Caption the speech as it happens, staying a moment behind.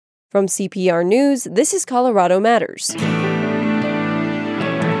From CPR News, this is Colorado Matters.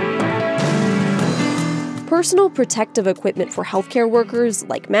 Personal protective equipment for healthcare workers,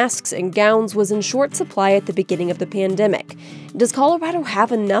 like masks and gowns, was in short supply at the beginning of the pandemic. Does Colorado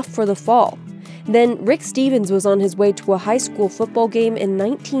have enough for the fall? Then Rick Stevens was on his way to a high school football game in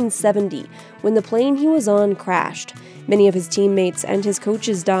 1970 when the plane he was on crashed. Many of his teammates and his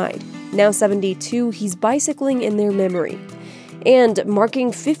coaches died. Now 72, he's bicycling in their memory. And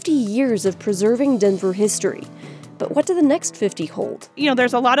marking 50 years of preserving Denver history. But what do the next 50 hold?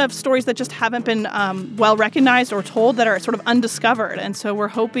 There's a lot of stories that just haven't been well recognized or told that are sort of undiscovered. And so we're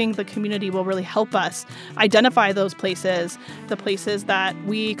hoping the community will really help us identify those places, the places that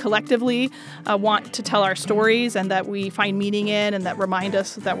we collectively want to tell our stories and that we find meaning in and that remind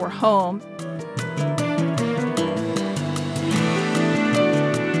us that we're home.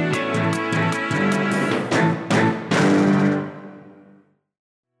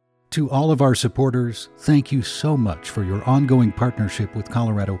 To all of our supporters, thank you so much for your ongoing partnership with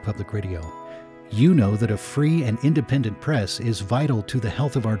Colorado Public Radio. You know that a free and independent press is vital to the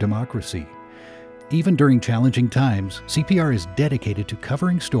health of our democracy. Even during challenging times, CPR is dedicated to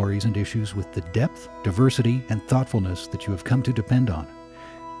covering stories and issues with the depth, diversity, and thoughtfulness that you have come to depend on.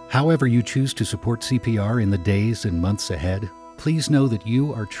 However you choose to support CPR in the days and months ahead, please know that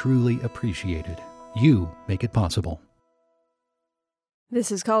you are truly appreciated. You make it possible. This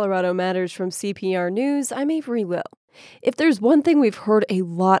is Colorado Matters from CPR News. I'm Avery Will. If there's one thing we've heard a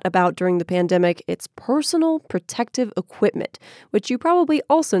lot about during the pandemic, it's personal protective equipment, which you probably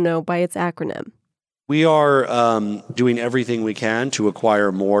also know by its acronym. We are doing everything we can to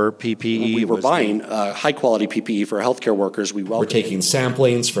acquire more PPE. We were buying high-quality PPE for healthcare workers. We're taking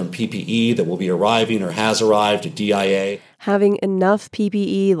samplings from PPE that will be arriving or has arrived at DIA. Having enough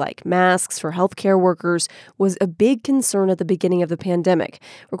PPE, like masks for healthcare workers, was a big concern at the beginning of the pandemic.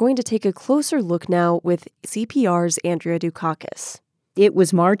 We're going to take a closer look now with CPR's Andrea Dukakis. It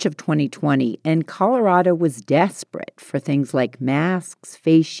was March of 2020, and Colorado was desperate for things like masks,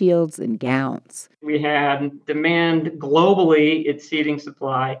 face shields, and gowns. We had demand globally exceeding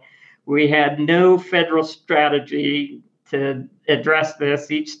supply. We had no federal strategy to address this.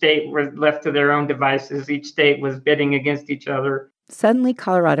 Each state was left to their own devices. Each state was bidding against each other. Suddenly,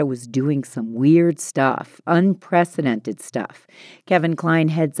 Colorado was doing some weird stuff, unprecedented stuff. Kevin Klein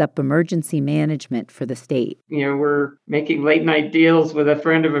heads up emergency management for the state. We're making late-night deals with a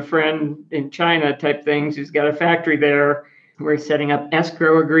friend of a friend in China type things who's got a factory there. We're setting up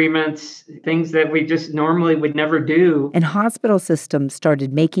escrow agreements, things that we just normally would never do. And hospital systems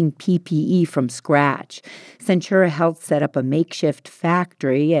started making PPE from scratch. Centura Health set up a makeshift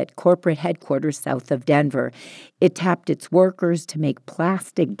factory at corporate headquarters south of Denver. It tapped its workers to make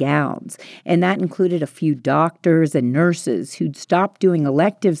plastic gowns, and that included a few doctors and nurses who'd stopped doing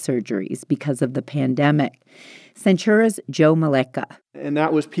elective surgeries because of the pandemic. Centura's Joe Maleka. And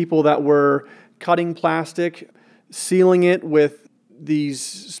that was people that were cutting plastic, sealing it with these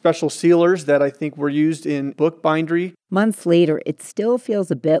special sealers that I think were used in bookbindery. Months later, it still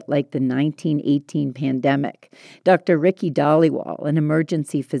feels a bit like the 1918 pandemic. Dr. Ricky Dhaliwal, an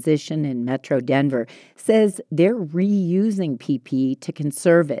emergency physician in Metro Denver, says they're reusing PPE to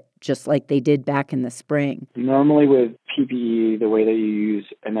conserve it, just like they did back in the spring. Normally with PPE, the way that you use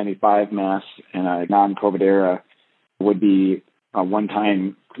N95 masks in a non-COVID era would be a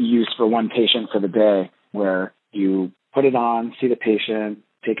one-time use for one patient for the day, where you put it on, see the patient,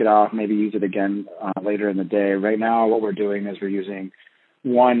 take it off, maybe use it again later in the day. Right now, what we're doing is we're using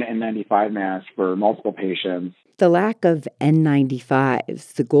one N95 mask for multiple patients. The lack of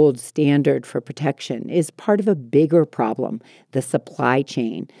N95s, the gold standard for protection, is part of a bigger problem, the supply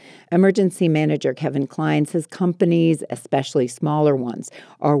chain. Emergency manager Kevin Klein says companies, especially smaller ones,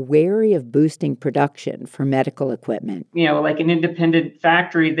 are wary of boosting production for medical equipment. Like an independent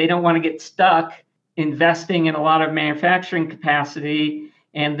factory, they don't want to get stuck investing in a lot of manufacturing capacity,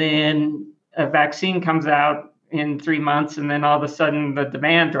 and then a vaccine comes out in 3 months, and then all of a sudden the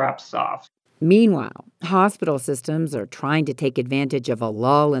demand drops off. Meanwhile, hospital systems are trying to take advantage of a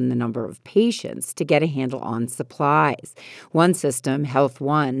lull in the number of patients to get a handle on supplies. One system, Health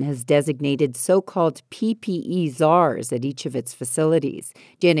One, has designated so-called PPE czars at each of its facilities.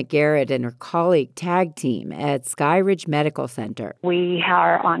 Janet Garrett and her colleague tag team at Skyridge Medical Center. We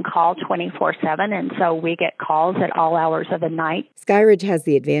are on call 24/7, and so we get calls at all hours of the night. Skyridge has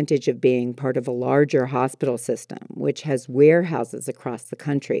the advantage of being part of a larger hospital system, which has warehouses across the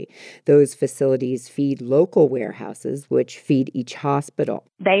country. Those facilities feed local warehouses, which feed each hospital.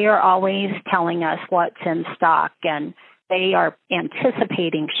 They are always telling us what's in stock, and they are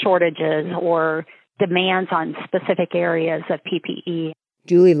anticipating shortages or demands on specific areas of PPE.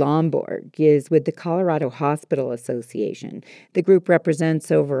 Julie Lomborg is with the Colorado Hospital Association. The group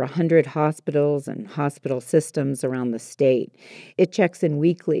represents over 100 hospitals and hospital systems around the state. It checks in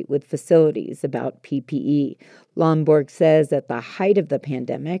weekly with facilities about PPE. Lomborg says at the height of the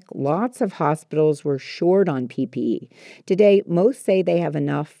pandemic, lots of hospitals were short on PPE. Today, most say they have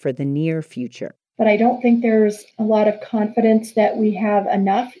enough for the near future. But I don't think there's a lot of confidence that we have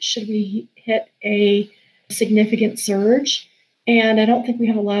enough should we hit a significant surge. And I don't think we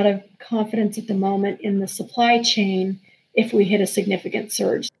have a lot of confidence at the moment in the supply chain if we hit a significant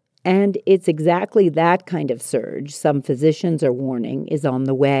surge. And it's exactly that kind of surge, some physicians are warning, is on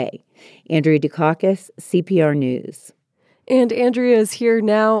the way. Andrea Dukakis, CPR News. And Andrea is here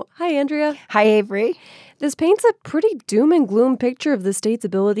now. Hi, Andrea. Hi, Avery. This paints a pretty doom and gloom picture of the state's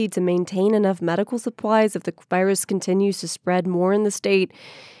ability to maintain enough medical supplies if the virus continues to spread more in the state.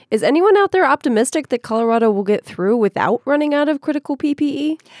 Is anyone out there optimistic that Colorado will get through without running out of critical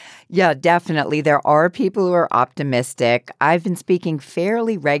PPE? Yeah, definitely. There are people who are optimistic. I've been speaking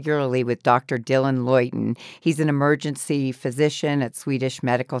fairly regularly with Dr. Dylan Luyten. He's an emergency physician at Swedish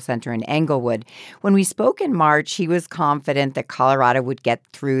Medical Center in Englewood. When we spoke in March, he was confident that Colorado would get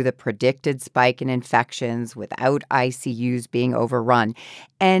through the predicted spike in infections without ICUs being overrun.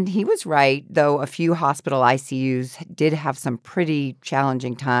 And he was right, though a few hospital ICUs did have some pretty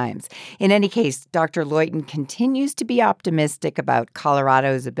challenging times. In any case, Dr. Luyten continues to be optimistic about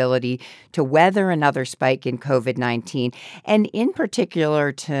Colorado's ability to weather another spike in COVID-19, and in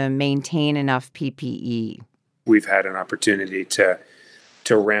particular to maintain enough PPE. We've had an opportunity to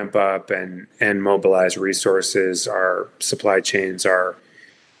ramp up and mobilize resources. Our supply chains are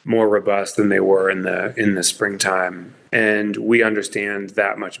more robust than they were in the springtime, and we understand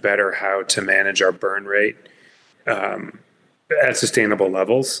that much better how to manage our burn rate at sustainable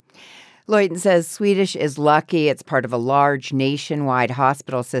levels. Luyten says Swedish is lucky. It's part of a large nationwide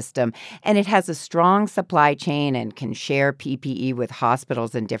hospital system, and it has a strong supply chain and can share PPE with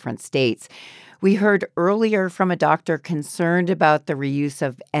hospitals in different states. We heard earlier from a doctor concerned about the reuse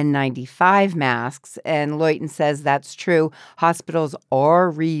of N95 masks, and Luyten says that's true. Hospitals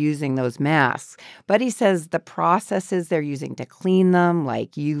are reusing those masks, but he says the processes they're using to clean them,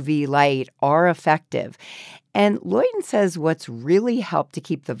 like UV light, are effective. And Luyten says what's really helped to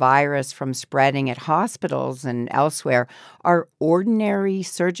keep the virus from spreading at hospitals and elsewhere are ordinary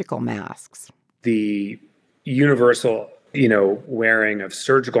surgical masks. The universal, wearing of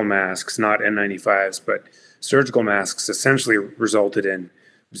surgical masks, not N95s, but surgical masks essentially resulted in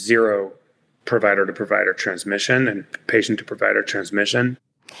zero provider-to-provider transmission and patient-to-provider transmission.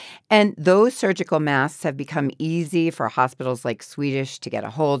 And those surgical masks have become easy for hospitals like Swedish to get a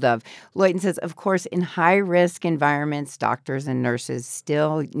hold of. Luyten says, of course, in high-risk environments, doctors and nurses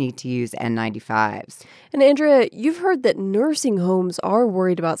still need to use N95s. And Andrea, you've heard that nursing homes are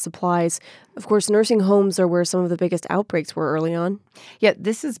worried about supplies. Of course, nursing homes are where some of the biggest outbreaks were early on. Yeah,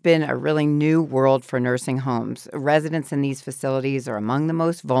 this has been a really new world for nursing homes. Residents in these facilities are among the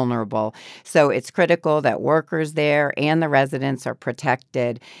most vulnerable, so it's critical that workers there and the residents are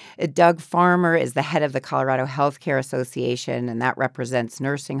protected. Doug Farmer is the head of the Colorado Healthcare Association, and that represents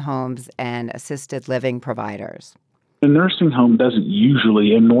nursing homes and assisted living providers. A nursing home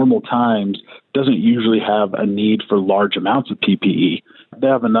in normal times, doesn't usually have a need for large amounts of PPE. They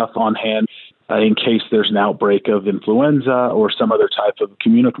have enough on hand in case there's an outbreak of influenza or some other type of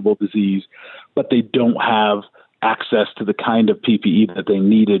communicable disease, but they don't have access to the kind of PPE that they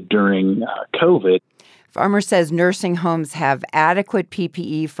needed during COVID. Farmer says nursing homes have adequate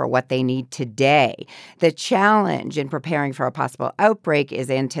PPE for what they need today. The challenge in preparing for a possible outbreak is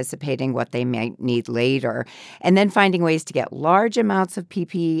anticipating what they might need later, and then finding ways to get large amounts of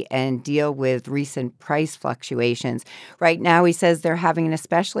PPE and deal with recent price fluctuations. Right now, he says they're having an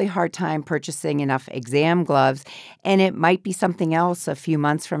especially hard time purchasing enough exam gloves, and it might be something else a few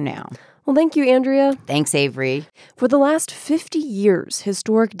months from now. Well, thank you, Andrea. Thanks, Avery. For the last 50 years,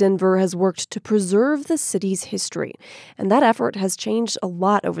 Historic Denver has worked to preserve the city's history, and that effort has changed a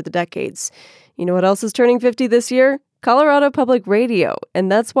lot over the decades. You know what else is turning 50 this year? Colorado Public Radio,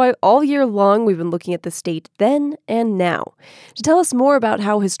 and that's why all year long we've been looking at the state then and now. To tell us more about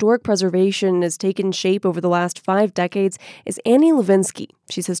how historic preservation has taken shape over the last 5 decades is Annie Levinsky.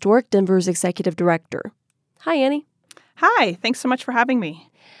 She's Historic Denver's executive director. Hi, Annie. Hi, thanks so much for having me.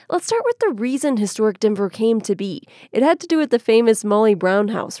 Let's start with the reason Historic Denver came to be. It had to do with the famous Molly Brown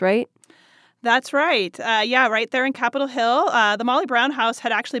house, right? That's right. Right there in Capitol Hill. The Molly Brown House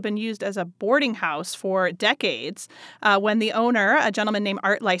had actually been used as a boarding house for decades when the owner, a gentleman named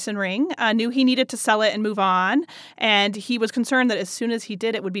Art Leisenring, knew he needed to sell it and move on. And he was concerned that as soon as he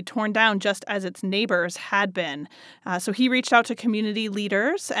did, it would be torn down just as its neighbors had been. So he reached out to community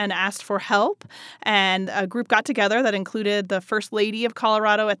leaders and asked for help. And a group got together that included the First Lady of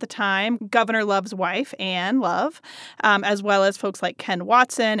Colorado at the time, Governor Love's wife, Ann Love, as well as folks like Ken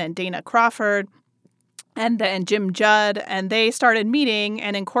Watson and Dana Crawford and Jim Judd, and they started meeting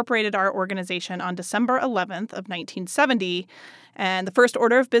and incorporated our organization on December 11th of 1970. And the first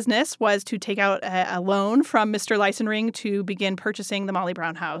order of business was to take out a loan from Mr. Leisenring to begin purchasing the Molly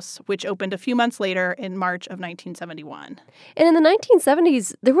Brown House, which opened a few months later in March of 1971. And in the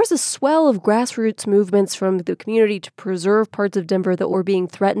 1970s, there was a swell of grassroots movements from the community to preserve parts of Denver that were being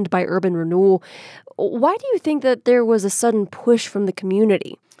threatened by urban renewal. Why do you think that there was a sudden push from the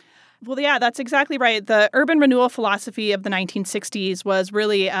community? Well, yeah, that's exactly right. The urban renewal philosophy of the 1960s was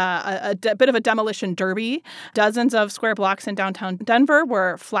really a bit of a demolition derby. Dozens of square blocks in downtown Denver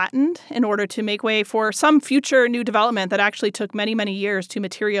were flattened in order to make way for some future new development that actually took many, many years to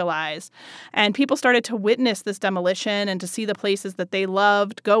materialize. And people started to witness this demolition and to see the places that they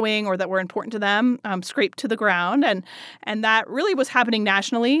loved going or that were important to them scraped to the ground. And that really was happening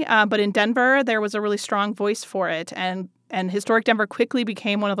nationally. But in Denver, there was a really strong voice for it. And Historic Denver quickly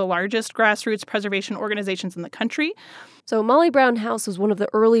became one of the largest grassroots preservation organizations in the country. So Molly Brown House was one of the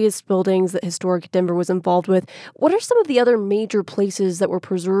earliest buildings that Historic Denver was involved with. What are some of the other major places that were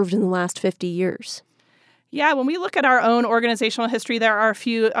preserved in the last 50 years? Yeah, when we look at our own organizational history, there are a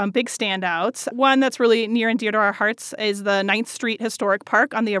few big standouts. One that's really near and dear to our hearts is the 9th Street Historic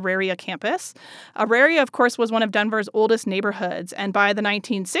Park on the Auraria campus. Auraria, of course, was one of Denver's oldest neighborhoods, and by the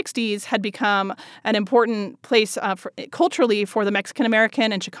 1960s had become an important place culturally for the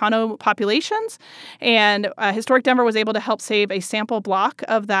Mexican-American and Chicano populations. And Historic Denver was able to help save a sample block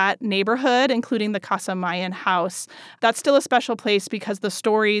of that neighborhood, including the Casa Mayan house. That's still a special place because the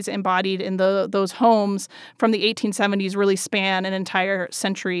stories embodied in those homes from the 1870s really span an entire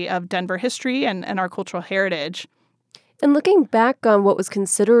century of Denver history and our cultural heritage. And looking back on what was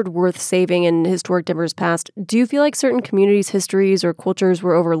considered worth saving in Historic Denver's past, do you feel like certain communities' histories or cultures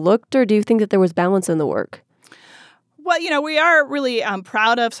were overlooked, or do you think that there was balance in the work? Well, we are really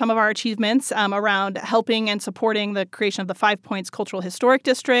proud of some of our achievements around helping and supporting the creation of the Five Points Cultural Historic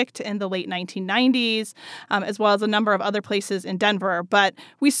District in the late 1990s, as well as a number of other places in Denver. But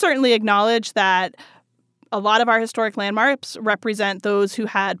we certainly acknowledge that a lot of our historic landmarks represent those who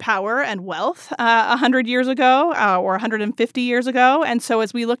had power and wealth 100 years ago or 150 years ago. And so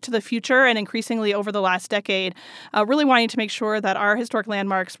as we look to the future and increasingly over the last decade, really wanting to make sure that our historic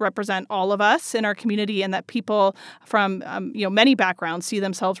landmarks represent all of us in our community and that people from many backgrounds see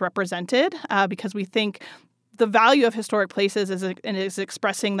themselves represented because we think the value of historic places is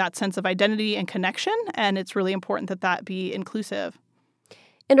expressing that sense of identity and connection. And it's really important that that be inclusive.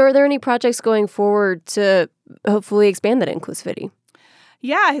 And are there any projects going forward to hopefully expand that inclusivity?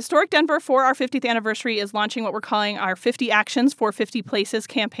 Yeah, Historic Denver for our 50th anniversary is launching what we're calling our 50 Actions for 50 Places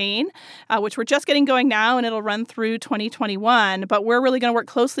campaign, which we're just getting going now, and it'll run through 2021. But we're really going to work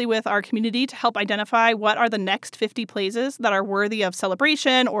closely with our community to help identify what are the next 50 places that are worthy of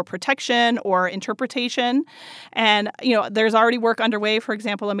celebration or protection or interpretation. And, there's already work underway, for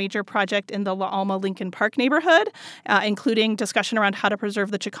example, a major project in the La Alma Lincoln Park neighborhood, including discussion around how to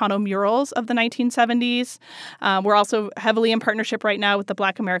preserve the Chicano murals of the 1970s. We're also heavily in partnership right now with the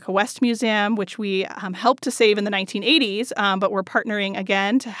Black America West Museum, which we helped to save in the 1980s, but we're partnering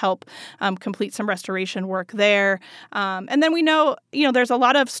again to help complete some restoration work there. And then we know, there's a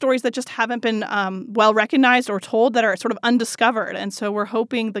lot of stories that just haven't been well recognized or told that are sort of undiscovered. And so we're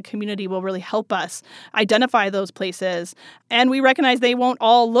hoping the community will really help us identify those places. And we recognize they won't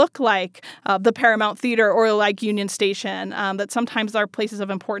all look like the Paramount Theater or like Union Station, that sometimes our places of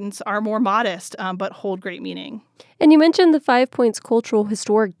importance are more modest, but hold great meaning. And you mentioned the Five Points Cultural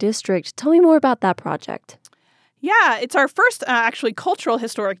Historic District. Tell me more about that project. Yeah, it's our first actually cultural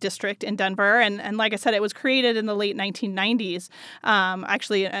historic district in Denver. And like I said, it was created in the late 1990s.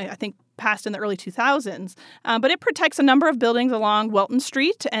 I think passed in the early 2000s. But it protects a number of buildings along Welton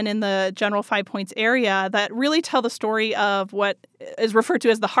Street and in the general Five Points area that really tell the story of what is referred to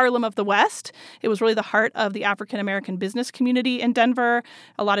as the Harlem of the West. It was really the heart of the African-American business community in Denver.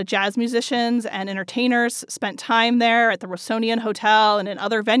 A lot of jazz musicians and entertainers spent time there at the Rossonian Hotel and in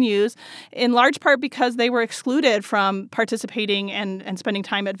other venues, in large part because they were excluded from participating and spending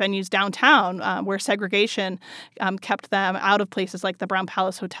time at venues downtown, where segregation kept them out of places like the Brown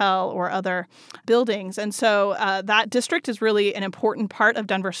Palace Hotel or other buildings. And so that district is really an important part of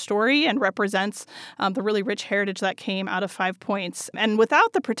Denver's story and represents the really rich heritage that came out of Five Points. And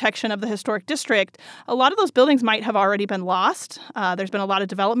without the protection of the historic district, a lot of those buildings might have already been lost. There's been a lot of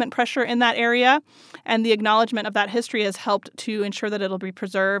development pressure in that area, and the acknowledgement of that history has helped to ensure that it'll be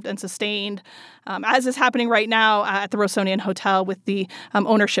preserved and sustained, as is happening right now at the Rossonian Hotel with the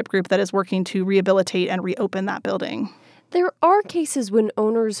ownership group that is working to rehabilitate and reopen that building. There are cases when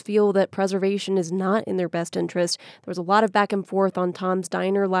owners feel that preservation is not in their best interest. There was a lot of back and forth on Tom's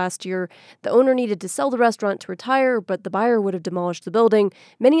Diner last year. The owner needed to sell the restaurant to retire, but the buyer would have demolished the building.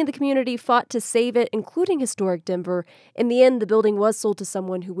 Many in the community fought to save it, including Historic Denver. In the end, the building was sold to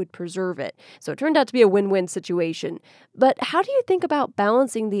someone who would preserve it. So it turned out to be a win-win situation. But how do you think about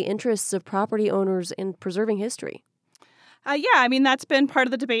balancing the interests of property owners in preserving history? That's been part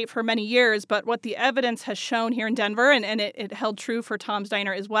of the debate for many years, but what the evidence has shown here in Denver, and it held true for Tom's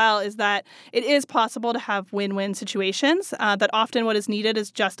Diner as well, is that it is possible to have win-win situations, that often what is needed is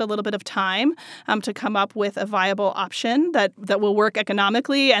just a little bit of time to come up with a viable option that will work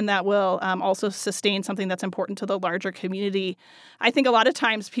economically and that will also sustain something that's important to the larger community. I think a lot of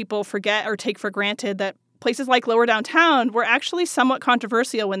times people forget or take for granted that places like Lower Downtown were actually somewhat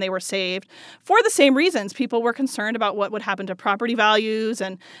controversial when they were saved for the same reasons. People were concerned about what would happen to property values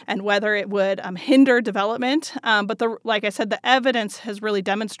and whether it would hinder development. But like I said, the evidence has really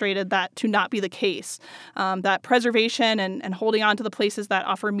demonstrated that to not be the case, that preservation and holding on to the places that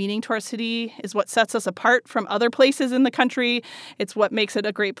offer meaning to our city is what sets us apart from other places in the country. It's what makes it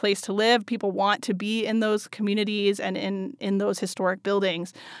a great place to live. People want to be in those communities and in those historic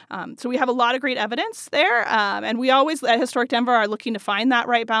buildings. So we have a lot of great evidence there. And we always, at Historic Denver, are looking to find that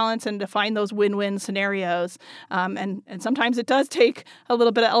right balance and to find those win-win scenarios. And sometimes it does take a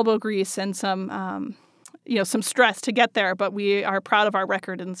little bit of elbow grease and some stress to get there, but we are proud of our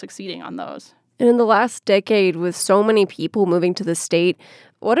record in succeeding on those. And in the last decade, with so many people moving to the state,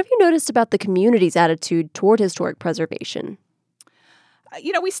 what have you noticed about the community's attitude toward historic preservation?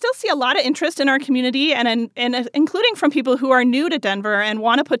 We still see a lot of interest in our community and including from people who are new to Denver and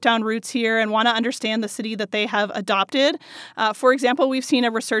want to put down roots here and want to understand the city that they have adopted. For example, we've seen a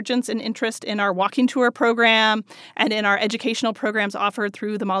resurgence in interest in our walking tour program and in our educational programs offered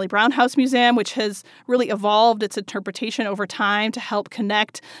through the Molly Brown House Museum, which has really evolved its interpretation over time to help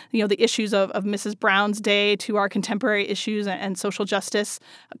connect, the issues of Mrs. Brown's day to our contemporary issues and social justice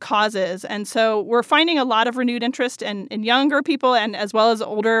causes. And so we're finding a lot of renewed interest in younger people and as well as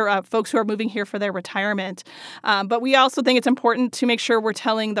older folks who are moving here for their retirement. But we also think it's important to make sure we're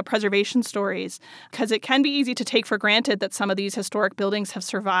telling the preservation stories because it can be easy to take for granted that some of these historic buildings have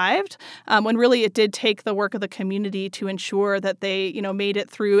survived when really it did take the work of the community to ensure that they, made it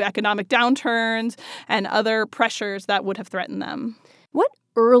through economic downturns and other pressures that would have threatened them. What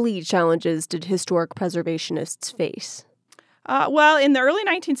early challenges did historic preservationists face? Well, in the early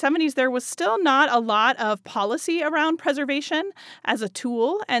 1970s, there was still not a lot of policy around preservation as a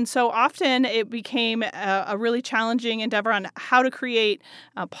tool. And so often it became a really challenging endeavor on how to create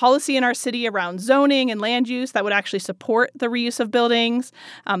policy in our city around zoning and land use that would actually support the reuse of buildings.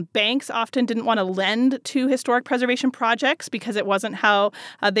 Banks often didn't want to lend to historic preservation projects because it wasn't how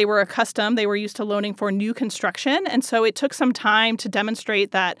they were accustomed. They were used to loaning for new construction. And so it took some time to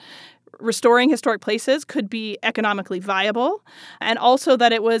demonstrate that restoring historic places could be economically viable, and also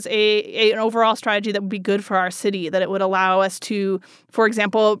that it was an overall strategy that would be good for our city, that it would allow us to, for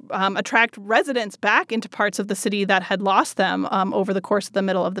example, attract residents back into parts of the city that had lost them over the course of the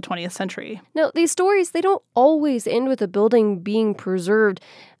middle of the 20th century. Now, these stories, they don't always end with a building being preserved.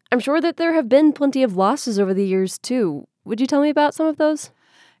 I'm sure that there have been plenty of losses over the years, too. Would you tell me about some of those?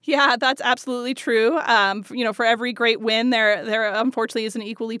 Yeah, that's absolutely true. For every great win, there unfortunately is an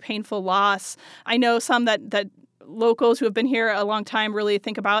equally painful loss. I know some that locals who have been here a long time really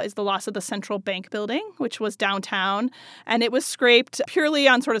think about is the loss of the Central Bank building, which was downtown. And it was scraped purely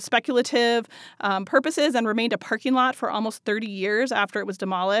on sort of speculative purposes and remained a parking lot for almost 30 years after it was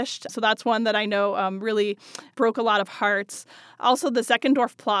demolished. So that's one that I know really broke a lot of hearts. Also, the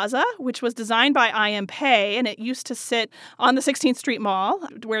Zeckendorf Plaza, which was designed by I.M. Pei, and it used to sit on the 16th Street Mall,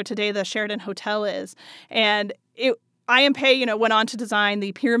 where today the Sheraton Hotel is. And I.M. Pei, went on to design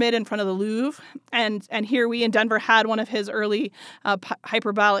the pyramid in front of the Louvre, and here we in Denver had one of his early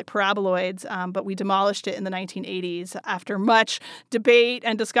hyperbolic paraboloids, but we demolished it in the 1980s after much debate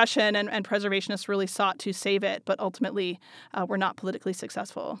and discussion, and preservationists really sought to save it, but ultimately were not politically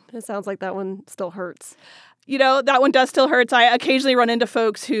successful. It sounds like that one still hurts. That one does still hurt. I occasionally run into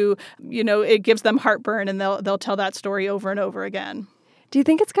folks who, it gives them heartburn, and they'll tell that story over and over again. Do you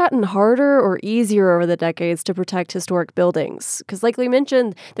think it's gotten harder or easier over the decades to protect historic buildings? Because like we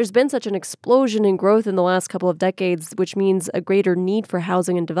mentioned, there's been such an explosion in growth in the last couple of decades, which means a greater need for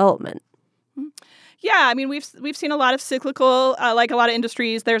housing and development. Yeah, we've seen a lot of cyclical, like a lot of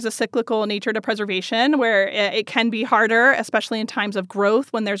industries, there's a cyclical nature to preservation where it can be harder, especially in times of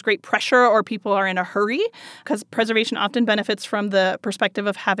growth when there's great pressure or people are in a hurry, because preservation often benefits from the perspective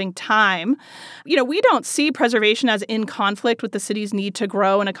of having time. We don't see preservation as in conflict with the city's need to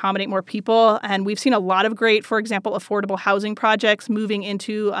grow and accommodate more people. And we've seen a lot of great, for example, affordable housing projects moving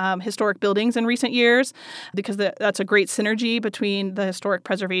into historic buildings in recent years, because that's a great synergy between the historic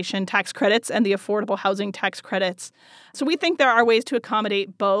preservation tax credits and the affordable housing tax credits. So we think there are ways to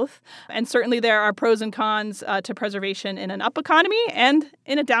accommodate both. And certainly there are pros and cons to preservation in an up economy and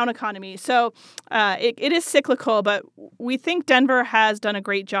in a down economy. So it is cyclical, but we think Denver has done a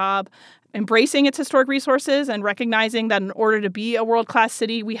great job embracing its historic resources and recognizing that in order to be a world-class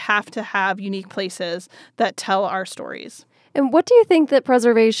city, we have to have unique places that tell our stories. And what do you think that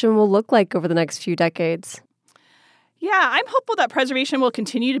preservation will look like over the next few decades? Yeah, I'm hopeful that preservation will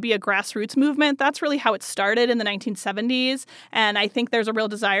continue to be a grassroots movement. That's really how it started in the 1970s. And I think there's a real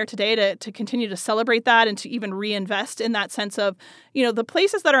desire today to continue to celebrate that and to even reinvest in that sense of, the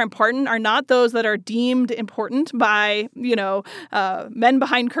places that are important are not those that are deemed important by, men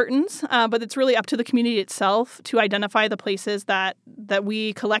behind curtains, but it's really up to the community itself to identify the places that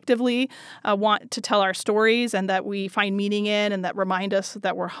we collectively want to tell our stories and that we find meaning in and that remind us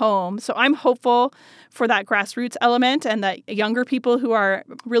that we're home. So I'm hopeful for that grassroots element and that younger people who are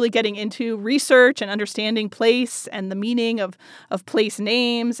really getting into research and understanding place and the meaning of place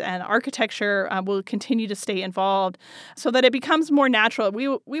names and architecture will continue to stay involved so that it becomes more natural. We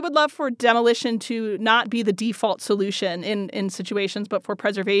would love for demolition to not be the default solution in situations, but for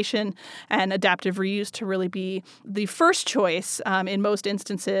preservation and adaptive reuse to really be the first choice in most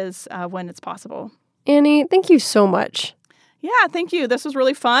instances when it's possible. Annie, thank you so much. Yeah, thank you. This was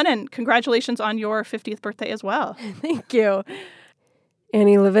really fun, and congratulations on your 50th birthday as well. Thank you.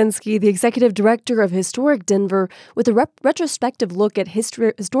 Annie Levinsky, the executive director of Historic Denver, with a retrospective look at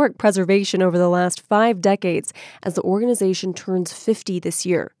historic preservation over the last 5 decades as the organization turns 50 this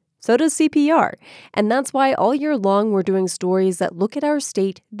year. So does CPR. And that's why all year long we're doing stories that look at our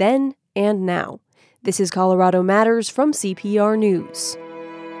state then and now. This is Colorado Matters from CPR News.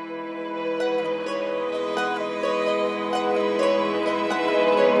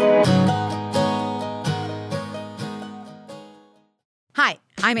 Hi,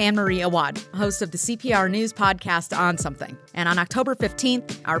 I'm Anne-Marie Awad, host of the CPR News podcast On Something. And on October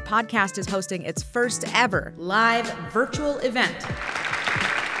 15th, our podcast is hosting its first ever live virtual event.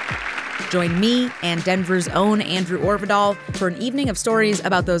 Join me and Denver's own Andrew Orvidal for an evening of stories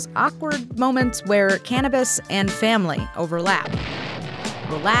about those awkward moments where cannabis and family overlap.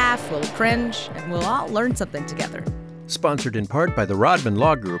 We'll laugh, we'll cringe, and we'll all learn something together. Sponsored in part by the Rodman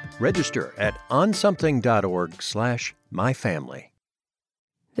Law Group. Register at onsomething.org/myfamily.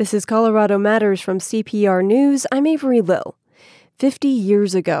 This is Colorado Matters from CPR News. I'm Avery Lill. 50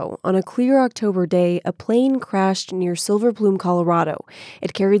 years ago, on a clear October day, a plane crashed near Silver Plume, Colorado.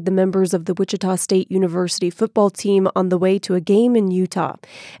 It carried the members of the Wichita State University football team on the way to a game in Utah.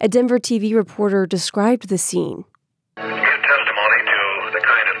 A Denver TV reporter described the scene. Give testimony to the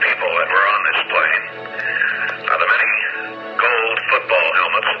kind of people that were on this plane. Now, the many gold football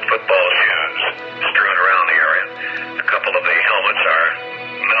helmets and football shoes strewn around the area. A couple of the helmets are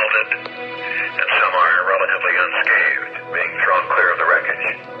melted, and some are relatively unscathed, being thrown clear of the wreckage.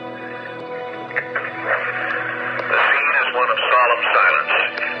 The scene is one of solemn silence.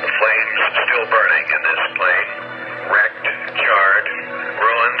 The flames still burning in this plane, wrecked, charred,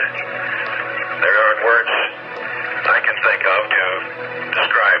 ruined. There aren't words I can think of to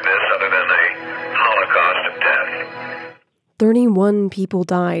describe this other than a holocaust of death. 31 people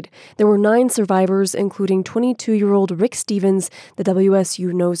died. There were 9 survivors, including 22-year-old Rick Stevens, the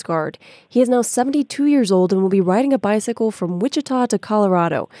WSU nose guard. He is now 72 years old and will be riding a bicycle from Wichita to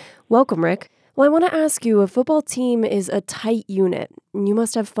Colorado. Welcome, Rick. Well, I want to ask you, a football team is a tight unit. You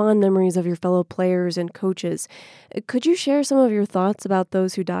must have fond memories of your fellow players and coaches. Could you share some of your thoughts about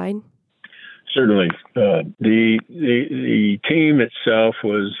those who died? Certainly. The team itself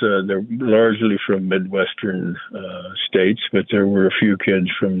was they're largely from Midwestern states, but there were a few kids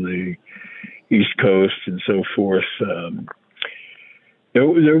from the East Coast and so forth. There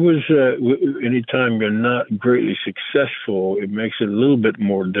was, anytime you're not greatly successful, it makes it a little bit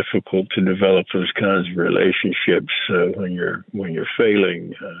more difficult to develop those kinds of relationships when you're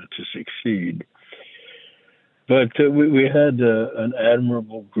failing to succeed. But we had an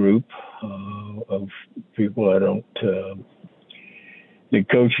admirable group of people. The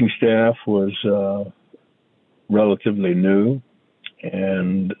coaching staff was relatively new,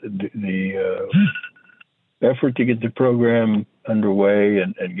 and the effort to get the program underway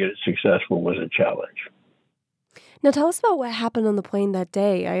and get it successful was a challenge. Now tell us about what happened on the plane that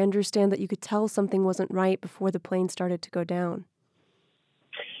day. I understand that you could tell something wasn't right before the plane started to go down.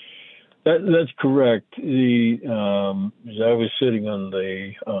 That's correct. As I was sitting on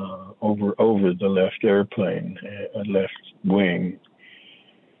the over the left airplane, left wing,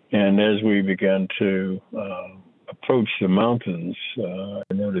 and as we began to approach the mountains,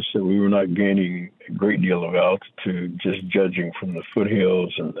 I noticed that we were not gaining a great deal of altitude, just judging from the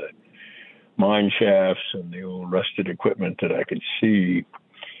foothills and the mine shafts and the old rusted equipment that I could see.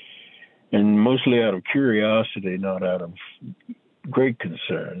 And mostly out of curiosity, not out of great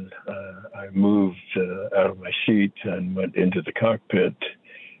concern, I moved out of my seat and went into the cockpit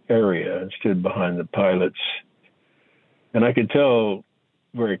area and stood behind the pilots. And I could tell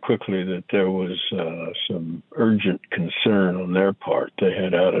very quickly that there was some urgent concern on their part. They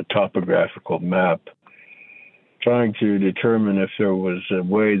had out a topographical map trying to determine if there was a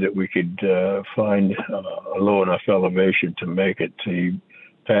way that we could find a low enough elevation to make it. The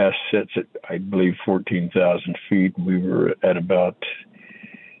pass sits at, I believe, 14,000 feet. We were at about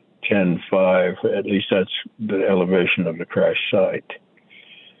 10.5. At least that's the elevation of the crash site.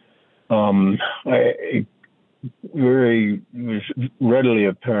 It was readily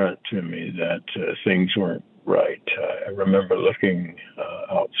apparent to me that things weren't right. I remember looking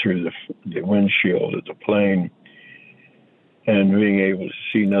out through the windshield of the plane and being able to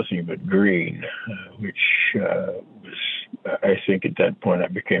see nothing but green, which was, I think at that point I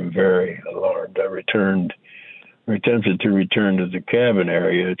became very alarmed. I attempted to return to the cabin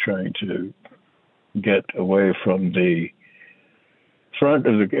area, trying to get away from the front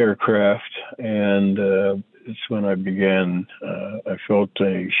of the aircraft, and it's when I began, I felt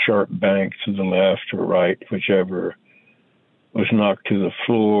a sharp bank to the left or right, whichever, was knocked to the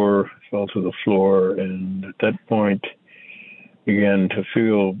floor, fell to the floor, and at that point began to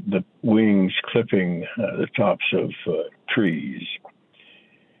feel the wings clipping the tops of trees.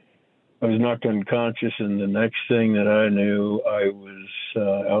 I was knocked unconscious, and the next thing that I knew, I was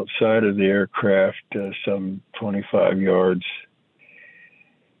outside of the aircraft, some 25 yards,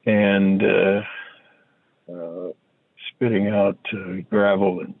 and spitting out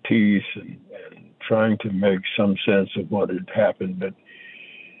gravel and teeth and trying to make some sense of what had happened. But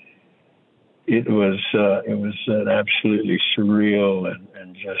it was an absolutely surreal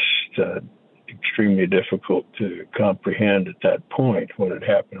and just extremely difficult to comprehend at that point what had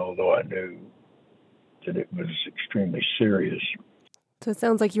happened, although I knew that it was extremely serious. So it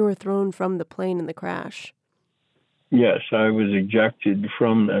sounds like you were thrown from the plane in the crash. Yes, I was ejected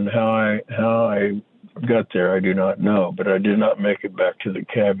from, and how I got there, I do not know, but I did not make it back to the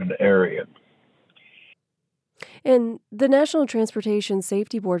cabin area. And the National Transportation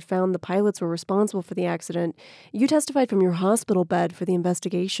Safety Board found the pilots were responsible for the accident. You testified from your hospital bed for the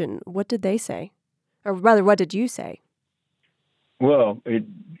investigation. What did they say? Or rather, what did you say? Well, it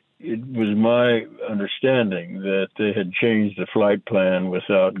was my understanding that they had changed the flight plan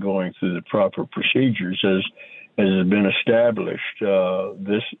without going through the proper procedures. As has been established,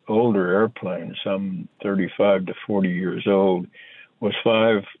 this older airplane, some 35 to 40 years old, was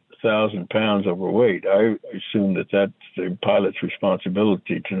 5,000 pounds overweight. I assume that that's the pilot's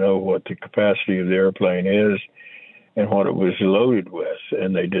responsibility to know what the capacity of the airplane is and what it was loaded with,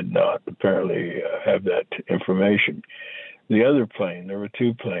 and they did not apparently have that information. The other plane, there were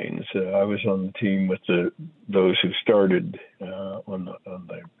two planes. I was on the team with those who started on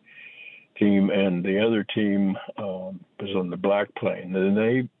the team, and the other team was on the black plane. And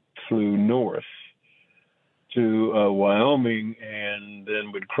they flew north to Wyoming and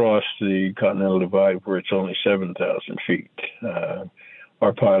then would cross the Continental Divide where it's only 7,000 feet.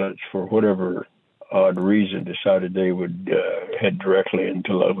 Our pilots, for whatever odd reason, decided they would head directly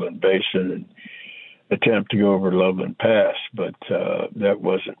into Loveland Basin and attempt to go over Loveland Pass, but that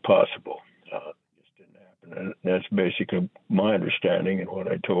wasn't possible. It just didn't happen. And that's basically my understanding and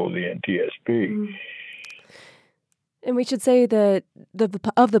what I told the NTSB. And we should say that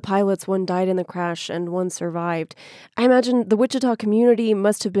of the pilots, one died in the crash and one survived. I imagine the Wichita community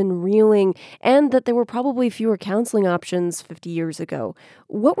must have been reeling, and that there were probably fewer counseling options 50 years ago.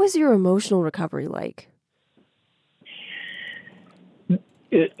 What was your emotional recovery like?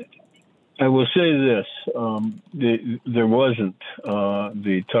 I will say this, there wasn't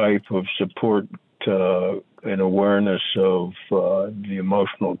the type of support and awareness of the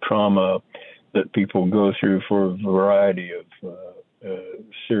emotional trauma that people go through for a variety of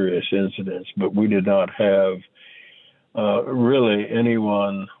serious incidents, but we did not have really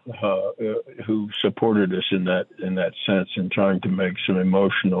anyone who supported us in that sense in trying to make some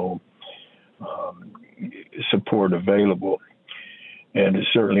emotional support available. And it's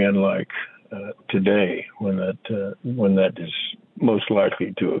certainly unlike today when that is most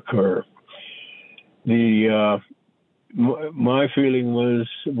likely to occur. My feeling was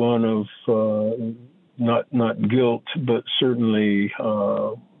one of not guilt, but certainly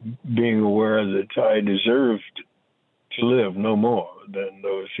being aware that I deserved to live no more than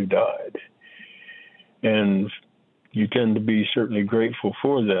those who died. And you tend to be certainly grateful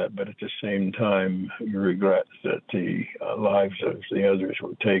for that, but at the same time, you regret that the lives of the others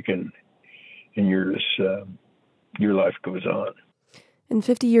were taken, and your life goes on. And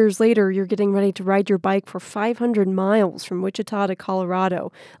 50 years later, you're getting ready to ride your bike for 500 miles from Wichita to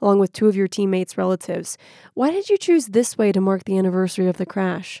Colorado, along with two of your teammates' relatives. Why did you choose this way to mark the anniversary of the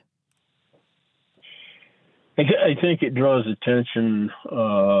crash? I think it draws attention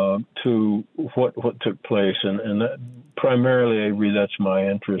to what took place, and that, primarily, Avery, that's my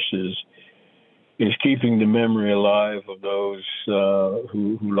interest, is keeping the memory alive of those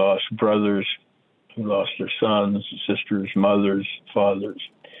who lost brothers, who lost their sons, sisters, mothers, fathers.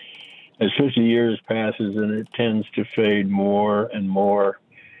 As 50 years passes, and it tends to fade more and more,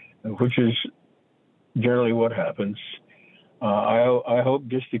 which is generally what happens. I hope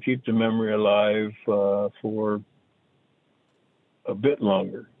just to keep the memory alive for a bit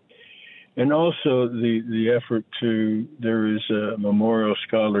longer. And also the effort there is a memorial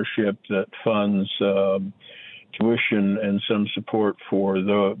scholarship that funds tuition and some support for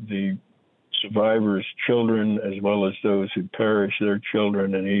the survivors' children, as well as those who perished, their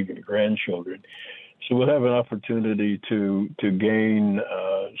children, and even grandchildren. So we'll have an opportunity to gain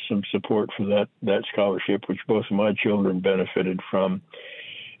some support for that scholarship, which both of my children benefited from,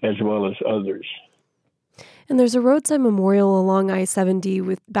 as well as others. And there's a roadside memorial along I-70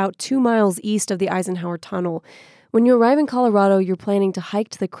 with about 2 miles east of the Eisenhower Tunnel. When you arrive in Colorado, you're planning to hike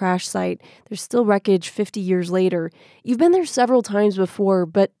to the crash site. There's still wreckage 50 years later. You've been there several times before,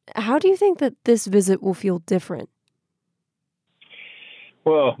 but how do you think that this visit will feel different?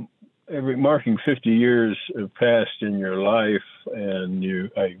 Well, marking 50 years have passed in your life, and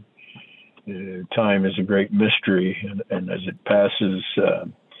time is a great mystery, and as it passes,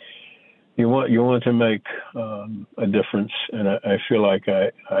 you want to make a difference, and I feel like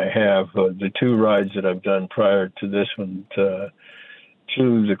I have. The two rides that I've done prior to this one to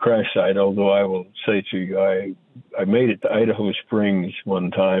the crash site, although I will say to you, I made it to Idaho Springs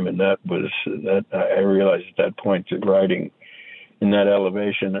one time, and that I realized at that point that riding in that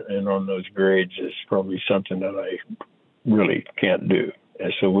elevation and on those grades is probably something that I really can't do.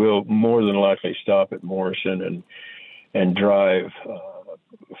 And so we'll more than likely stop at Morrison and drive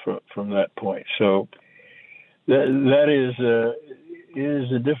from that point. So that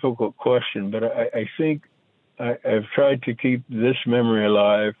is a difficult question, but I think I've tried to keep this memory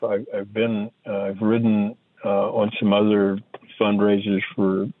alive. I've ridden on some other fundraisers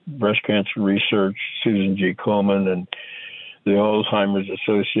for breast cancer research, Susan G. Komen and the Alzheimer's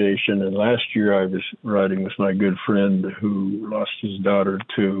Association. And last year I was riding with my good friend who lost his daughter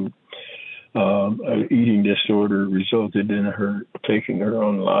to an eating disorder, resulted in her taking her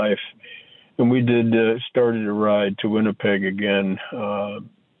own life. And we started a ride to Winnipeg again,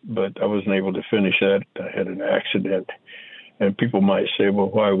 but I wasn't able to finish that. I had an accident. And people might say,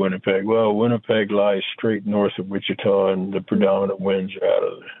 well, why Winnipeg? Well, Winnipeg lies straight north of Wichita, and the predominant winds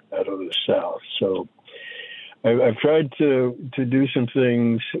are out of the south. So I've tried to do some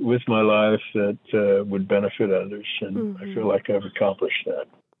things with my life that would benefit others, and I feel like I've accomplished that.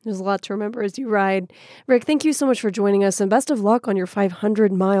 There's a lot to remember as you ride. Rick, thank you so much for joining us, and best of luck on your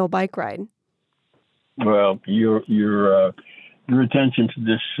 500-mile bike ride. Well, your attention to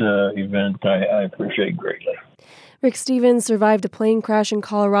this event, I appreciate greatly. Rick Stevens survived a plane crash in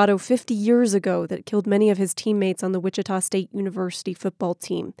Colorado 50 years ago that killed many of his teammates on the Wichita State University football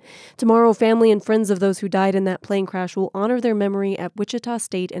team. Tomorrow, family and friends of those who died in that plane crash will honor their memory at Wichita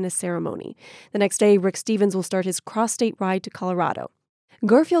State in a ceremony. The next day, Rick Stevens will start his cross-state ride to Colorado.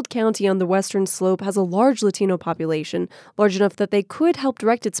 Garfield County on the western slope has a large Latino population, large enough that they could help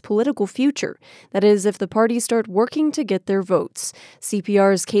direct its political future. That is, if the parties start working to get their votes.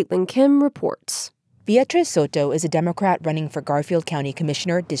 CPR's Caitlin Kim reports. Beatriz Soto is a Democrat running for Garfield County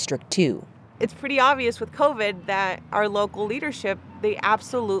Commissioner, District 2. It's pretty obvious with COVID that our local leadership, they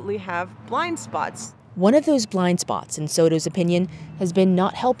absolutely have blind spots. One of those blind spots, in Soto's opinion, has been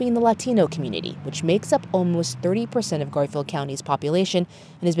not helping the Latino community, which makes up almost 30% of Garfield County's population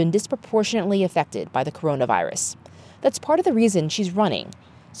and has been disproportionately affected by the coronavirus. That's part of the reason she's running.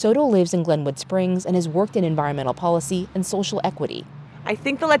 Soto lives in Glenwood Springs and has worked in environmental policy and social equity. I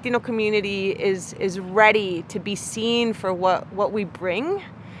think the Latino community is ready to be seen for what we bring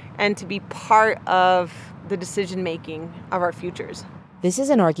and to be part of the decision-making of our futures. This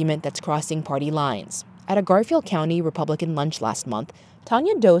is an argument that's crossing party lines. At a Garfield County Republican lunch last month,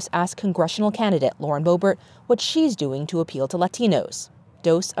 Tanya Dos asked congressional candidate Lauren Boebert what she's doing to appeal to Latinos.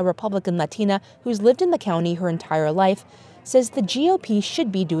 Dos, a Republican Latina who's lived in the county her entire life, says the GOP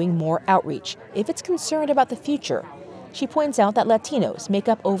should be doing more outreach if it's concerned about the future. She points out that Latinos make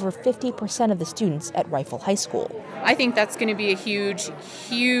up over 50% of the students at Rifle High School. I think that's going to be a huge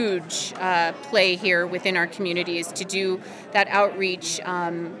play here within our communities to do that outreach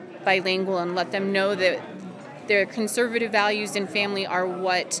bilingual and let them know that their conservative values and family are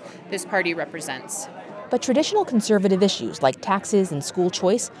what this party represents. But traditional conservative issues like taxes and school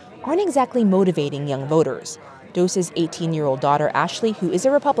choice aren't exactly motivating young voters. Dos's 18-year-old daughter, Ashley, who is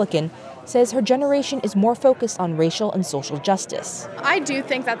a Republican, says her generation is more focused on racial and social justice. I do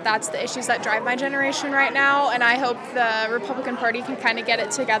think that that's the issues that drive my generation right now, and I hope the Republican Party can kind of get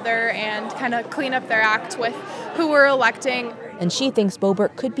it together and kind of clean up their act with who we're electing. And she thinks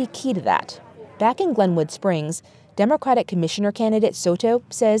Boebert could be key to that. Back in Glenwood Springs, Democratic Commissioner candidate Soto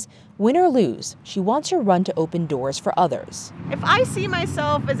says, win or lose, she wants her run to open doors for others. If I see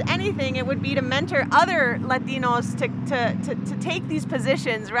myself as anything, it would be to mentor other Latinos to take these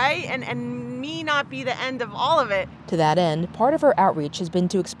positions, right? And me not be the end of all of it. To that end, part of her outreach has been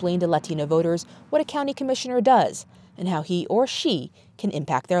to explain to Latino voters what a county commissioner does and how he or she can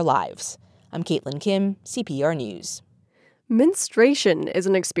impact their lives. I'm Caitlin Kim, CPR News. Menstruation is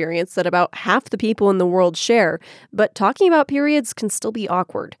an experience that about half the people in the world share, but talking about periods can still be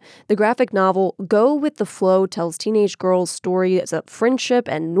awkward. The graphic novel Go With the Flow tells teenage girls' stories of friendship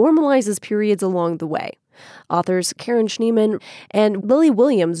and normalizes periods along the way. Authors Karen Schneeman and Lily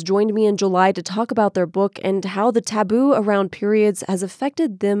Williams joined me in July to talk about their book and how the taboo around periods has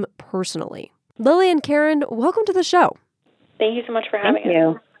affected them personally. Lily and Karen, welcome to the show. Thank you so much for having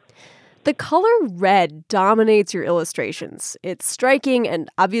us. The color red dominates your illustrations. It's striking and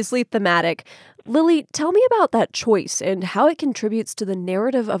obviously thematic. Lily, tell me about that choice and how it contributes to the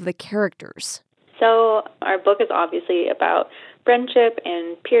narrative of the characters. So our book is obviously about friendship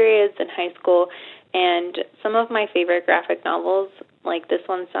and periods in high school, and some of my favorite graphic novels, like this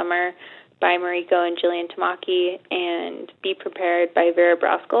one, Summer, by Mariko and Jillian Tamaki, and Be Prepared by Vera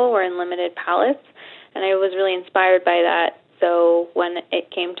Brosgol, were in limited palettes, and I was really inspired by that. So when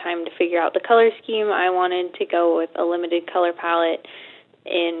it came time to figure out the color scheme, I wanted to go with a limited color palette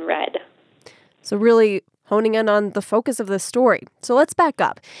in red. So really honing in on the focus of the story. So let's back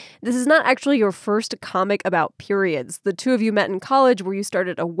up. This is not actually your first comic about periods. The two of you met in college where you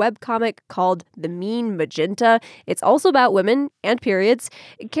started a webcomic called The Mean Magenta. It's also about women and periods.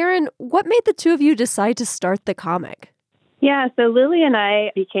 Karen, what made the two of you decide to start the comic? Yeah, so Lily and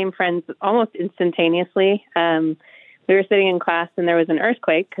I became friends almost instantaneously. We were sitting in class and there was an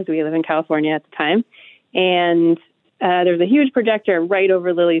earthquake because we live in California at the time. And there was a huge projector right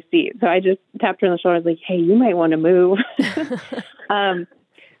over Lily's seat. So I just tapped her on the shoulder and was like, hey, you might want to move.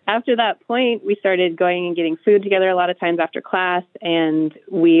 After that point, we started going and getting food together a lot of times after class. And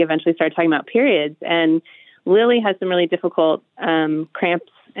we eventually started talking about periods. And Lily has some really difficult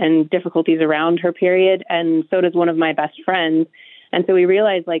cramps and difficulties around her period. And so does one of my best friends. And so we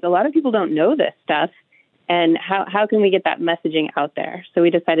realized, like, a lot of people don't know this stuff. And how can we get that messaging out there? So we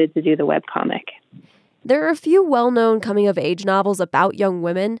decided to do the webcomic. There are a few well-known coming-of-age novels about young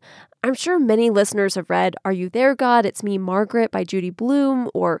women. I'm sure many listeners have read Are You There, God? It's Me, Margaret by Judy Blume,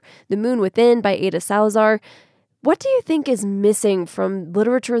 or The Moon Within by Ada Salazar. What do you think is missing from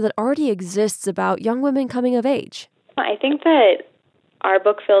literature that already exists about young women coming of age? I think that our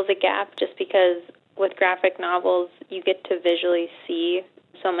book fills a gap just because with graphic novels, you get to visually see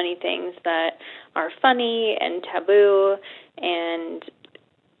so many things that are funny and taboo, and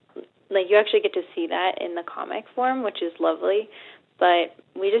like you actually get to see that in the comic form, which is lovely. But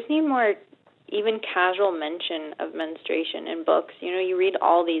we just need more even casual mention of menstruation in books. You know, you read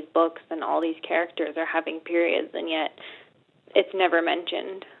all these books and all these characters are having periods, and yet it's never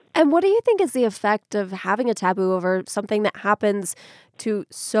mentioned. And what do you think is the effect of having a taboo over something that happens to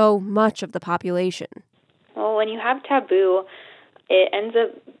so much of the population? Well, when you have taboo, it ends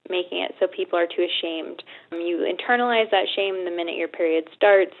up making it so people are too ashamed. You internalize that shame the minute your period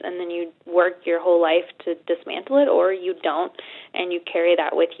starts, and then you work your whole life to dismantle it, or you don't, and you carry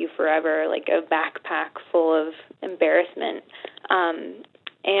that with you forever, like a backpack full of embarrassment.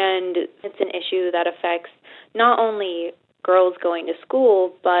 And it's an issue that affects not only girls going to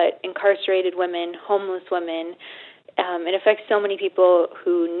school, but incarcerated women, homeless women. It affects so many people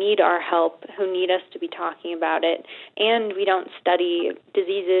who need our help, who need us to be talking about it. And we don't study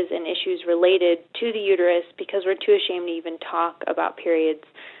diseases and issues related to the uterus because we're too ashamed to even talk about periods.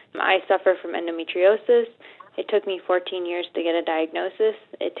 I suffer from endometriosis. It took me 14 years to get a diagnosis.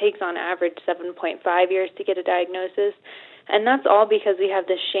 It takes on average 7.5 years to get a diagnosis. And that's all because we have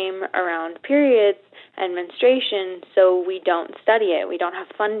this shame around periods and menstruation, so we don't study it. We don't have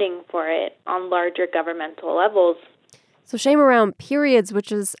funding for it on larger governmental levels. So shame around periods,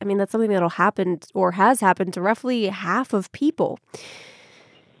 which is, that's something that'll happen or has happened to roughly half of people.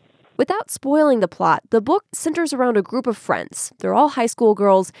 Without spoiling the plot, the book centers around a group of friends. They're all high school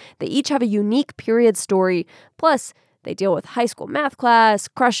girls. They each have a unique period story. Plus, they deal with high school math class,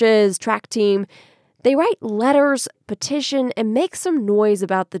 crushes, track team. They write letters, petition, and make some noise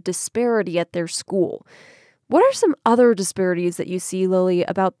about the disparity at their school. What are some other disparities that you see, Lily,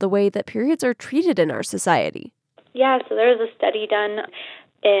 about the way that periods are treated in our society? Yeah, so there was a study done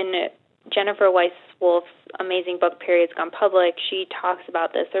in Jennifer Weiss-Wolf's amazing book, Periods Gone Public. She talks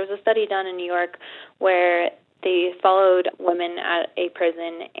about this. There was a study done in New York where they followed women at a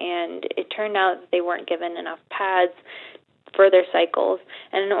prison, and it turned out that they weren't given enough pads for their cycles.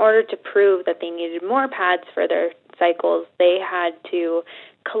 And in order to prove that they needed more pads for their cycles, they had to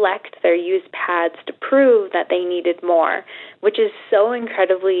collect their used pads to prove that they needed more, which is so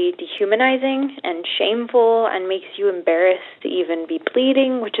incredibly dehumanizing and shameful and makes you embarrassed to even be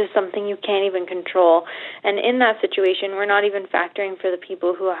bleeding, which is something you can't even control. And in that situation, we're not even factoring for the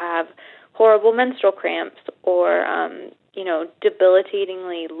people who have horrible menstrual cramps or,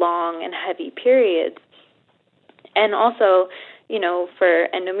 debilitatingly long and heavy periods. And also, for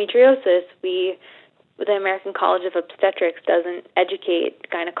endometriosis, the American College of Obstetrics doesn't educate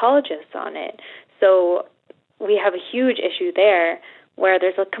gynecologists on it. So we have a huge issue there where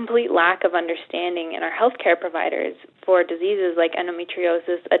there's a complete lack of understanding in our healthcare providers for diseases like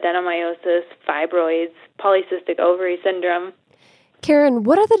endometriosis, adenomyosis, fibroids, polycystic ovary syndrome. Karen,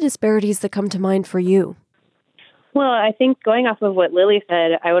 what are the disparities that come to mind for you? Well, I think going off of what Lily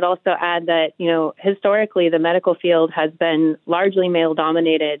said, I would also add that, historically the medical field has been largely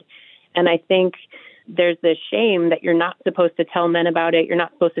male-dominated. And I think there's this shame that you're not supposed to tell men about it. You're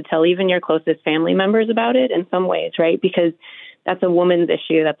not supposed to tell even your closest family members about it in some ways, right? Because that's a woman's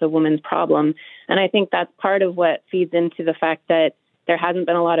issue. That's a woman's problem. And I think that's part of what feeds into the fact that there hasn't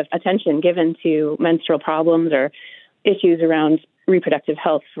been a lot of attention given to menstrual problems or issues around reproductive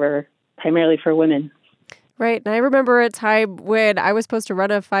health primarily for women. Right. And I remember a time when I was supposed to run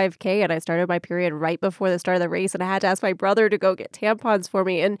a 5K and I started my period right before the start of the race, and I had to ask my brother to go get tampons for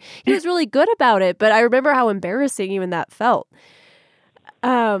me. And he was really good about it, but I remember how embarrassing even that felt.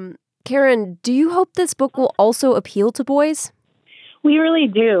 Karen, do you hope this book will also appeal to boys? We really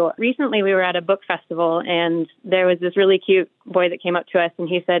do. Recently, we were at a book festival, and there was this really cute boy that came up to us, and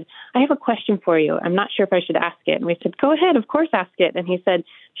he said, "I have a question for you. I'm not sure if I should ask it." And we said, "Go ahead, of course, ask it." And he said,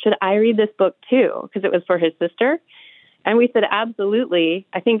 "Should I read this book too?" Because it was for his sister. And we said, "Absolutely."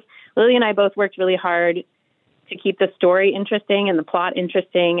 I think Lily and I both worked really hard to keep the story interesting and the plot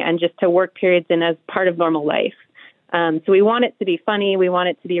interesting and just to work periods in as part of normal life. So we want it to be funny. We want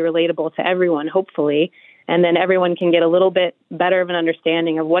it to be relatable to everyone, hopefully. And then everyone can get a little bit better of an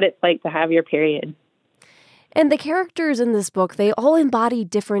understanding of what it's like to have your period. And the characters in this book, they all embody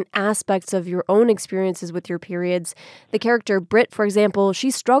different aspects of your own experiences with your periods. The character Britt, for example,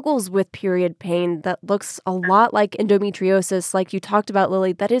 she struggles with period pain that looks a lot like endometriosis, like you talked about,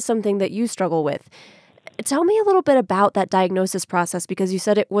 Lily. That is something that you struggle with. Tell me a little bit about that diagnosis process, because you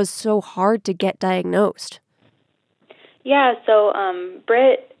said it was so hard to get diagnosed. Yeah, so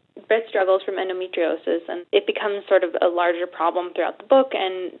Britt struggles from endometriosis, and it becomes sort of a larger problem throughout the book,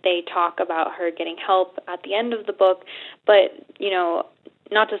 and they talk about her getting help at the end of the book. But,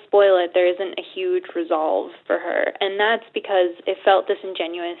 not to spoil it, there isn't a huge resolve for her. And that's because it felt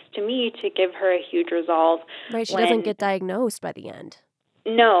disingenuous to me to give her a huge resolve. Right, she doesn't get diagnosed by the end.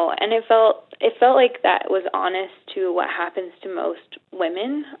 No, and it felt like that was honest to what happens to most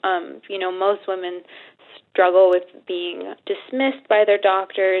women. Most women struggle with being dismissed by their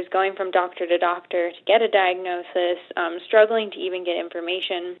doctors, going from doctor to doctor to get a diagnosis, struggling to even get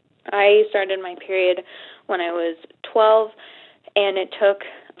information. I started my period when I was 12, and it took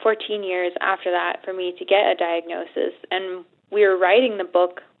 14 years after that for me to get a diagnosis. And we were writing the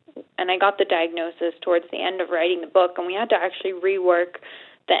book, and I got the diagnosis towards the end of writing the book, and we had to actually rework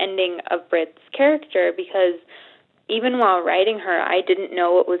the ending of Brit's character because even while writing her, I didn't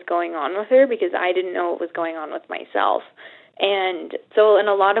know what was going on with her because I didn't know what was going on with myself. And so in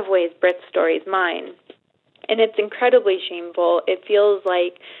a lot of ways, Brit's story is mine. And it's incredibly shameful. It feels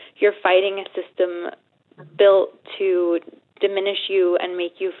like you're fighting a system built to diminish you and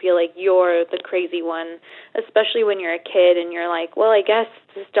make you feel like you're the crazy one, especially when you're a kid and you're like, well, I guess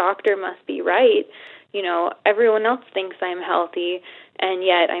this doctor must be right. You know, everyone else thinks I'm healthy, and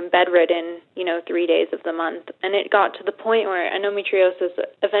yet I'm bedridden, 3 days of the month. And it got to the point where endometriosis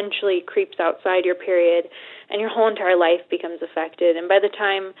eventually creeps outside your period, and your whole entire life becomes affected. And by the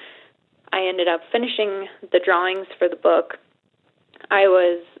time I ended up finishing the drawings for the book, I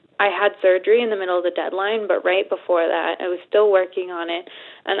had surgery in the middle of the deadline, but right before that, I was still working on it,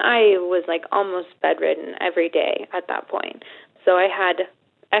 and I was like almost bedridden every day at that point. So I had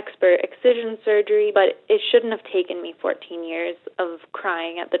expert excision surgery, but it shouldn't have taken me 14 years of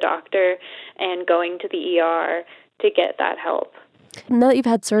crying at the doctor and going to the ER to get that help. Now that you've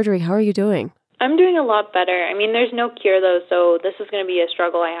had surgery, how are you doing? I'm doing a lot better. I mean, there's no cure, though, so this is going to be a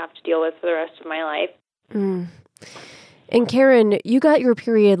struggle I have to deal with for the rest of my life. And Karen, you got your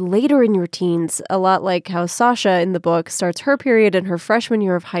period later in your teens, a lot like how Sasha in the book starts her period in her freshman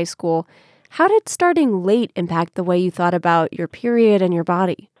year of high school. How did starting late impact the way you thought about your period and your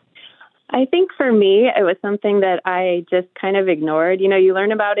body? I think for me, it was something that I just kind of ignored. You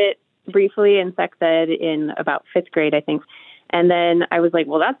learn about it briefly in sex ed in about 5th grade, I think. And then I was like,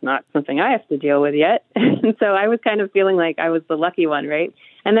 well, that's not something I have to deal with yet. And so I was kind of feeling like I was the lucky one, right?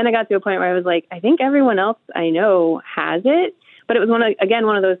 And then I got to a point where I was like, I think everyone else I know has it. But it was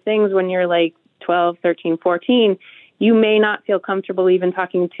one of those things when you're like 12, 13, 14, you may not feel comfortable even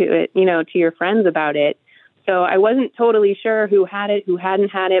talking to it, to your friends about it. So I wasn't totally sure who had it, who hadn't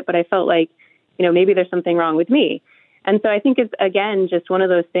had it, but I felt like, maybe there's something wrong with me. And so I think it's, again, just one of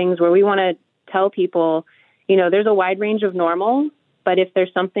those things where we want to tell people, there's a wide range of normal, but if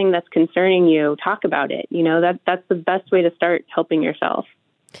there's something that's concerning you, talk about it. That's the best way to start helping yourself.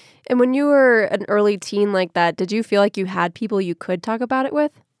 And when you were an early teen like that, did you feel like you had people you could talk about it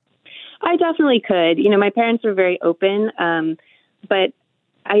with? I definitely could. My parents were very open, but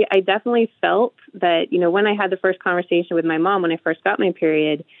I definitely felt that, when I had the first conversation with my mom, when I first got my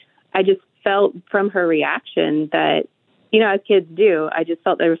period, I just felt from her reaction that, as kids do, I just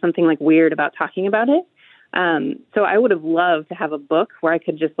felt there was something like weird about talking about it. So I would have loved to have a book where I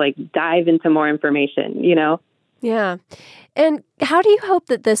could just dive into more information, Yeah. And how do you hope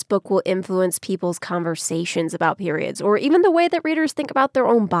that this book will influence people's conversations about periods or even the way that readers think about their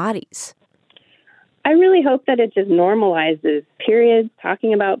own bodies? I really hope that it just normalizes periods,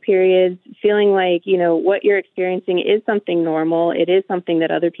 talking about periods, feeling like, what you're experiencing is something normal. It is something that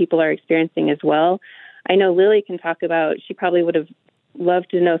other people are experiencing as well. I know Lily can talk about, she probably would have loved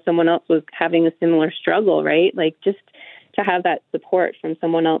to know someone else was having a similar struggle, right? Just to have that support from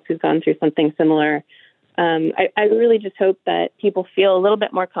someone else who's gone through something similar. I really just hope that people feel a little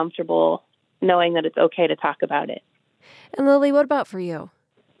bit more comfortable knowing that it's okay to talk about it. And Lily, what about for you?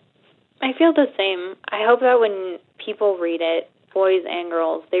 I feel the same. I hope that when people read it, boys and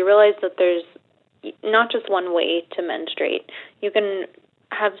girls, they realize that there's not just one way to menstruate. You can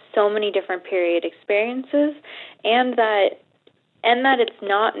have so many different period experiences, and that it's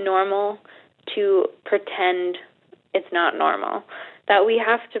not normal to pretend it's not normal. That we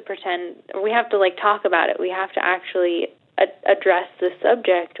have to pretend, we have to talk about it. We have to actually address this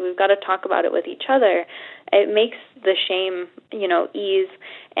subject. We've got to talk about it with each other. It makes the shame, ease,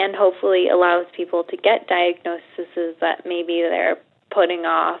 and hopefully allows people to get diagnoses that maybe they're putting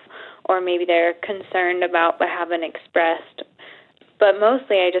off or maybe they're concerned about but haven't expressed. But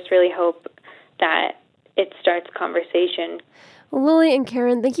mostly I just really hope that it starts conversation. Well, Lily and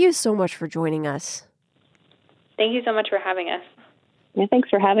Karen, thank you so much for joining us. Thank you so much for having us. Yeah, thanks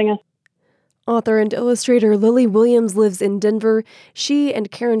for having us. Author and illustrator Lily Williams lives in Denver. She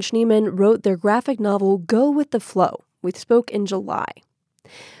and Karen Schneeman wrote their graphic novel Go with the Flow. We spoke in July.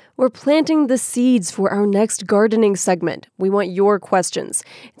 We're planting the seeds for our next gardening segment. We want your questions.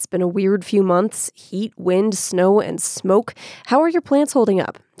 It's been a weird few months. Heat, wind, snow, and smoke. How are your plants holding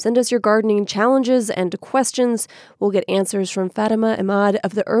up? Send us your gardening challenges and questions. We'll get answers from Fatima Ahmad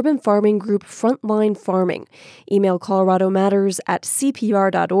of the urban farming group Frontline Farming. Email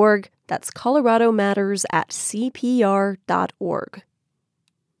coloradomatters@cpr.org. That's Colorado Matters at CPR.org.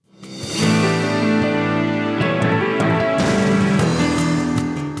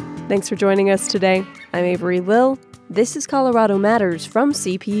 Thanks for joining us today. I'm Avery Lill. This is Colorado Matters from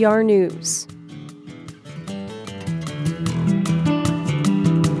CPR News.